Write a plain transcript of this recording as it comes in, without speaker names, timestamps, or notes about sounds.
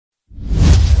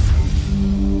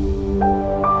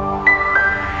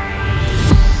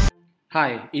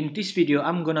Hi, in this video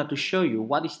I'm gonna to show you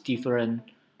what is different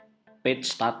page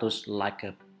status like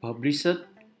a published,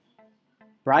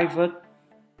 private,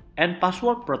 and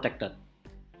password protected.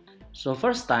 So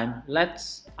first time,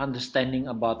 let's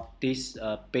understanding about this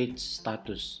page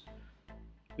status.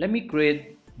 Let me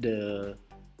create the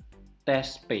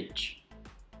test page.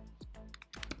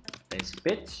 Test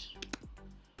page.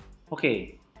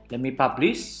 Okay, let me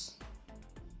publish.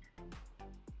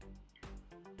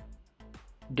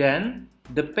 Then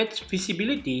the page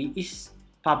visibility is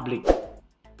public.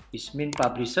 It means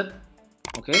published.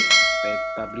 Okay, page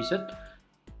published.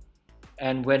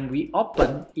 And when we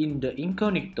open in the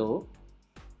incognito,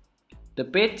 the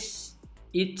page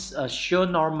is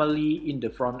shown normally in the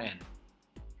front end.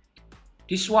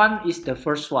 This one is the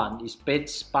first one, is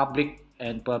page public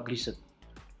and published.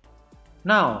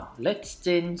 Now let's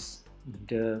change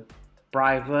the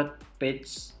private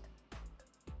page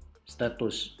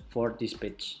status for this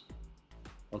page.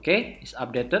 Okay, it's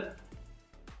updated.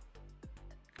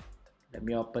 Let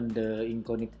me open the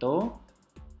incognito.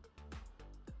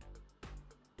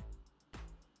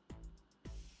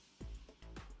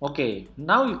 Okay,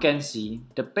 now you can see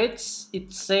the page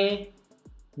it say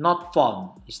not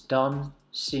found. It don't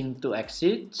seem to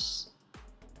exist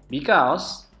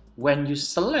because when you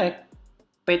select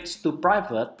page to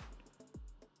private,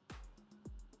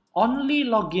 only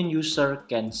login user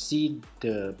can see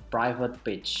the private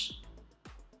page.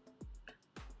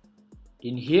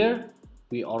 In here,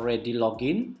 we already log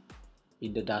in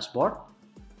the dashboard,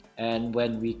 and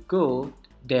when we go,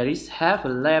 there is have a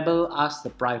label as the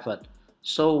private.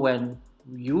 So when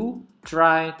you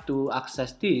try to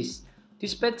access this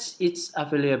page is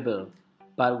available.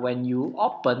 But when you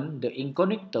open the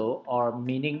incognito, or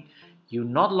meaning you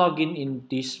not login in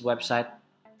this website,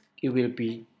 it will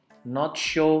be not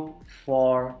show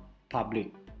for public.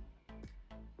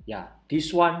 Yeah,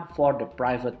 this one for the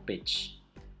private page.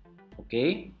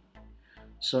 Okay,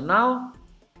 so now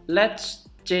let's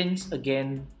change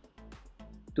again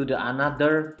to the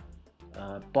another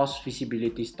post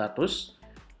visibility status.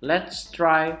 Let's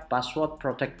try password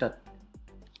protected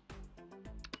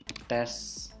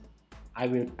test. I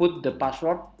will put the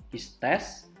password is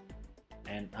test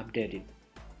and update it.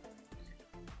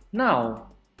 Now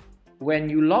when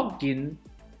you log in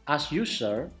as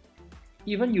user,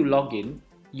 even you log in,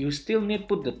 you still need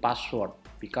put the password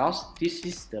because this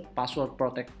is the password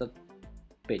protected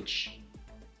page.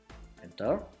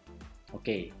 Enter.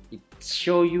 Okay, it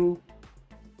show you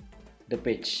the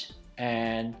page.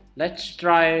 And let's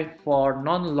try for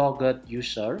non-logged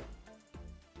user.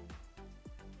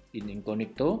 In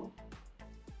incognito,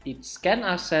 it can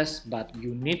access, but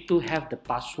you need to have the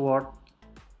password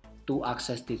to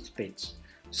access this page.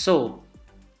 So,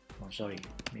 oh sorry,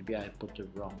 maybe I put the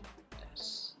wrong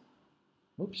test.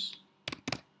 Oops.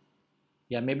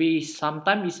 Yeah, maybe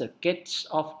sometimes it's a catch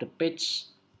of the page.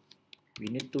 We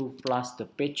need to flash the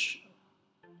page.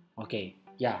 Okay,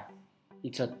 yeah,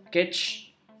 it's a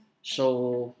catch.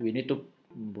 So we need to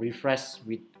refresh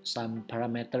with some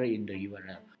parameter in the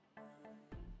URL.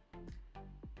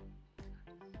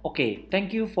 Okay,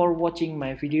 thank you for watching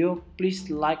my video. Please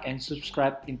like and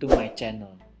subscribe into my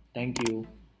channel. Thank you.